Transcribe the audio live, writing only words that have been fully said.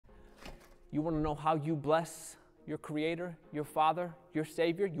You want to know how you bless your Creator, your Father, your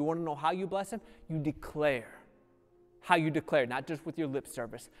Savior? You want to know how you bless Him? You declare. How you declare, not just with your lip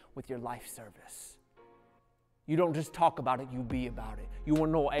service, with your life service. You don't just talk about it, you be about it. You want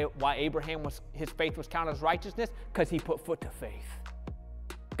to know why Abraham, his faith was counted as righteousness? Because he put foot to faith.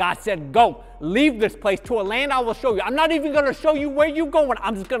 God said, go, leave this place to a land I will show you. I'm not even going to show you where you're going.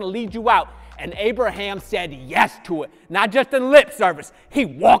 I'm just going to lead you out. And Abraham said yes to it, not just in lip service. He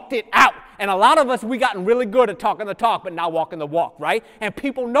walked it out. And a lot of us, we gotten really good at talking the talk, but not walking the walk, right? And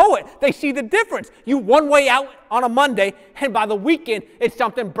people know it. They see the difference. You one way out on a Monday, and by the weekend, it's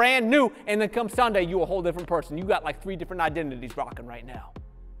something brand new. And then come Sunday, you're a whole different person. You got like 3 different identities rocking right now.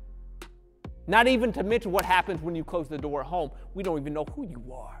 Not even to mention what happens when you close the door at home. We don't even know who you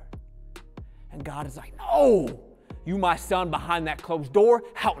are. And God is like, no. You, my son, behind that closed door,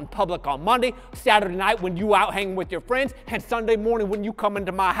 out in public on Monday, Saturday night when you out hanging with your friends, and Sunday morning when you come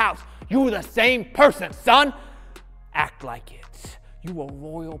into my house. You're the same person, son. Act like it. You a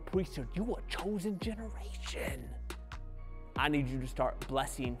royal priesthood. You a chosen generation. I need you to start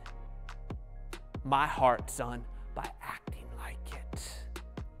blessing my heart, son, by acting like it.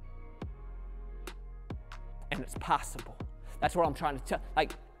 And it's possible. That's what I'm trying to tell.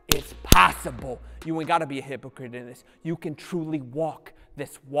 Like, it's possible. You ain't got to be a hypocrite in this. You can truly walk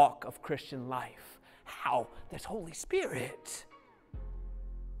this walk of Christian life. How? There's Holy Spirit.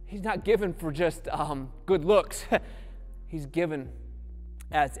 He's not given for just good looks. He's given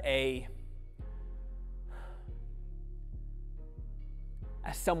as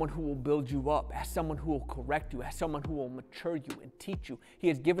someone who will build you up, as someone who will correct you, as someone who will mature you and teach you. He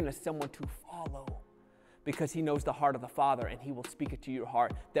has given us someone to follow. Because he knows the heart of the Father, and he will speak it to your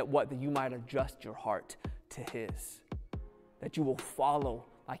heart, that you might adjust your heart to his. That you will follow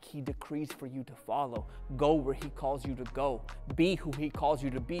like he decrees for you to follow. Go where he calls you to go. Be who he calls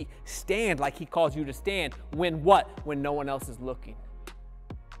you to be. Stand like he calls you to stand. When what? When no one else is looking.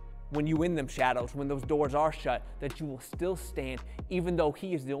 When you in them shadows, when those doors are shut, that you will still stand. Even though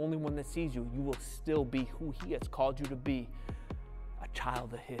he is the only one that sees you, you will still be who he has called you to be, a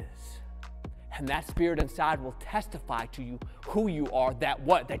child of his. And that spirit inside will testify to you who you are,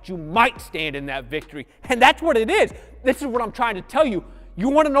 that you might stand in that victory. And that's what it is. This is what I'm trying to tell you. You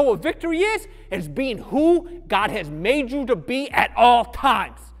want to know what victory is? It's being who God has made you to be at all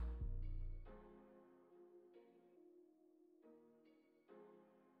times.